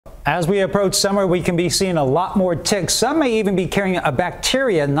As we approach summer, we can be seeing a lot more ticks. Some may even be carrying a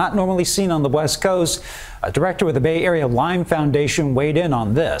bacteria not normally seen on the West Coast. A director with the Bay Area Lyme Foundation weighed in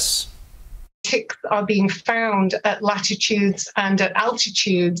on this. Ticks are being found at latitudes and at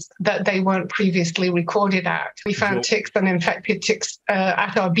altitudes that they weren't previously recorded at. We found ticks and infected ticks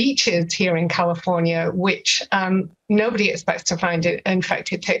at our beaches here in California, which nobody expects to find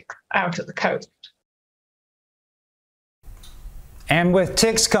infected ticks out at the coast. And with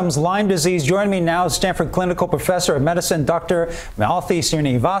ticks comes Lyme disease. Joining me now is Stanford Clinical Professor of Medicine, Dr. Malathi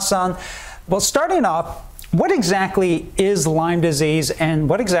Srinivasan. Well, starting off, what exactly is Lyme disease and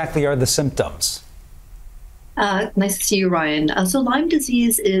what exactly are the symptoms? Nice to see you, Ryan. So Lyme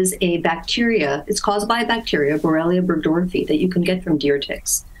disease is a bacteria. It's caused by a bacteria, Borrelia burgdorferi, that you can get from deer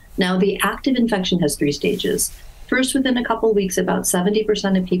ticks. Now, the active infection has 3 stages. First, within a couple of weeks, about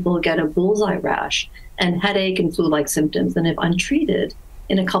 70% of people get a bullseye rash and headache and flu-like symptoms. And if untreated,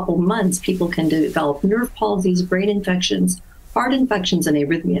 in a couple months, people can develop nerve palsies, brain infections, heart infections, and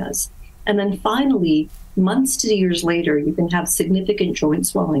arrhythmias. And then finally, months to years later, you can have significant joint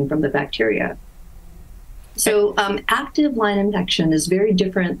swelling from the bacteria. So active Lyme infection is very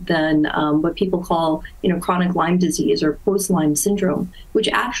different than what people call, chronic Lyme disease or post-Lyme syndrome, which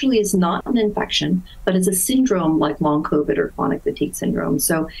actually is not an infection, but is a syndrome like long COVID or chronic fatigue syndrome.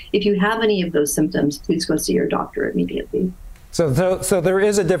 So if you have any of those symptoms, please go see your doctor immediately. So there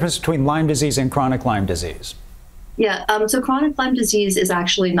is a difference between Lyme disease and chronic Lyme disease. Yeah, so chronic Lyme disease is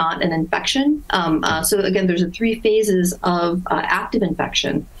actually not an infection. So again, there's 3 phases of active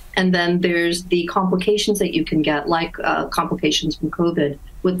infection. And then there's the complications that you can get, like complications from COVID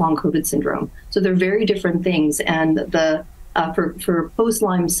with long COVID syndrome. So they're very different things. And for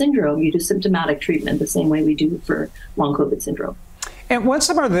post-Lyme syndrome, you do symptomatic treatment the same way we do for long COVID syndrome. And what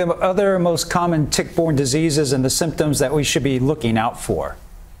some are the other most common tick-borne diseases and the symptoms that we should be looking out for?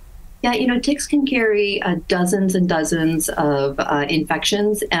 Yeah, ticks can carry dozens and dozens of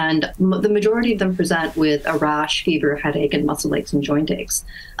infections, and the majority of them present with a rash, fever, headache, and muscle aches and joint aches.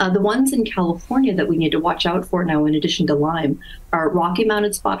 The ones in California that we need to watch out for now, in addition to Lyme, are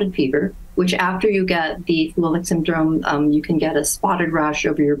Rocky-Mounted spotted fever, which after you get the flu-like syndrome, you can get a spotted rash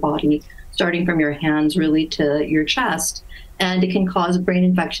over your body, starting from your hands really to your chest, and it can cause brain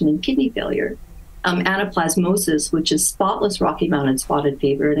infection and kidney failure. Anaplasmosis, which is spotless Rocky-Mounted spotted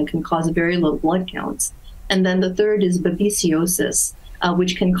fever, and it can cause very low blood counts. And then the third is babesiosis,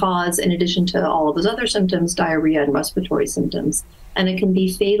 which can cause, in addition to all of those other symptoms, diarrhea and respiratory symptoms. And it can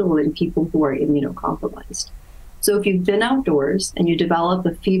be fatal in people who are immunocompromised. So if you've been outdoors and you develop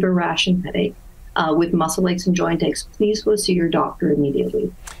a fever, rash, and headache with muscle aches and joint aches, please go see your doctor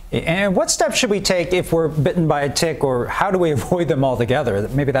immediately. And what steps should we take if we're bitten by a tick, or how do we avoid them altogether?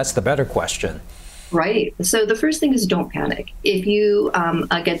 Maybe that's the better question. Right. So the first thing is don't panic. If you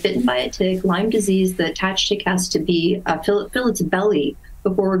get bitten by a tick, Lyme disease, the attached tick has to be fill its belly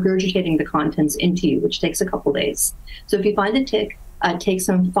before regurgitating the contents into you, which takes a couple days. So if you find a tick, take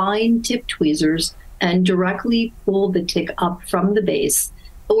some fine tip tweezers and directly pull the tick up from the base,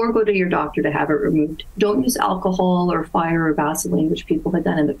 or go to your doctor to have it removed. Don't use alcohol or fire or Vaseline, which people have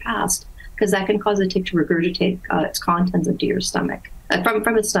done in the past, because that can cause a tick to regurgitate its contents into your stomach,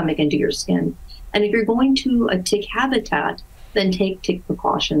 from its stomach into your skin. And if you're going to a tick habitat, then take tick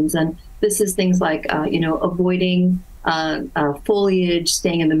precautions. And this is things like, avoiding foliage,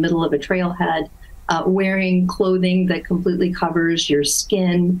 staying in the middle of a trailhead, wearing clothing that completely covers your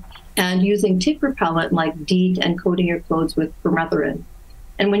skin, and using tick repellent like DEET and coating your clothes with permethrin.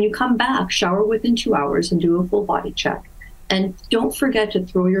 And when you come back, shower within 2 hours and do a full body check. And don't forget to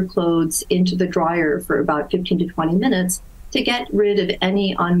throw your clothes into the dryer for about 15 to 20 minutes to get rid of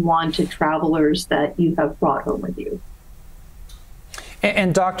any unwanted travelers that you have brought home with you.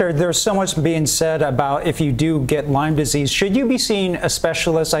 And doctor, there's so much being said about if you do get Lyme disease, should you be seeing a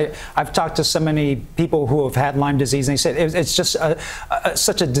specialist? I've talked to so many people who have had Lyme disease, and they said it's just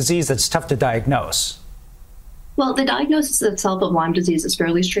such a disease that's tough to diagnose. Well, the diagnosis itself of Lyme disease is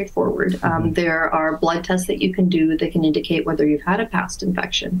fairly straightforward. There are blood tests that you can do that can indicate whether you've had a past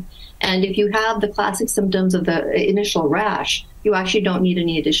infection. And if you have the classic symptoms of the initial rash, you actually don't need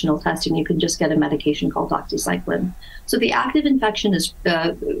any additional testing. You can just get a medication called doxycycline. So the active infection is,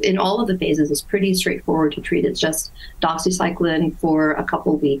 in all of the phases, is pretty straightforward to treat. It's just doxycycline for a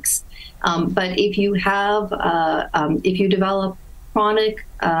couple weeks. But if you have, if you develop chronic,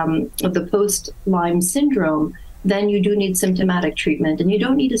 the post-Lyme syndrome, then you do need symptomatic treatment, and you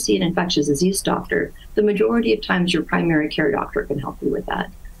don't need to see an infectious disease doctor. The majority of times, your primary care doctor can help you with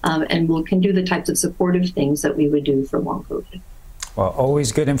that, and can do the types of supportive things that we would do for long COVID. Well,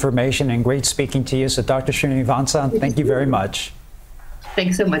 always good information and great speaking to you. So Dr. Srinivasan, thank you very much.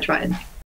 Thanks so much, Ryan.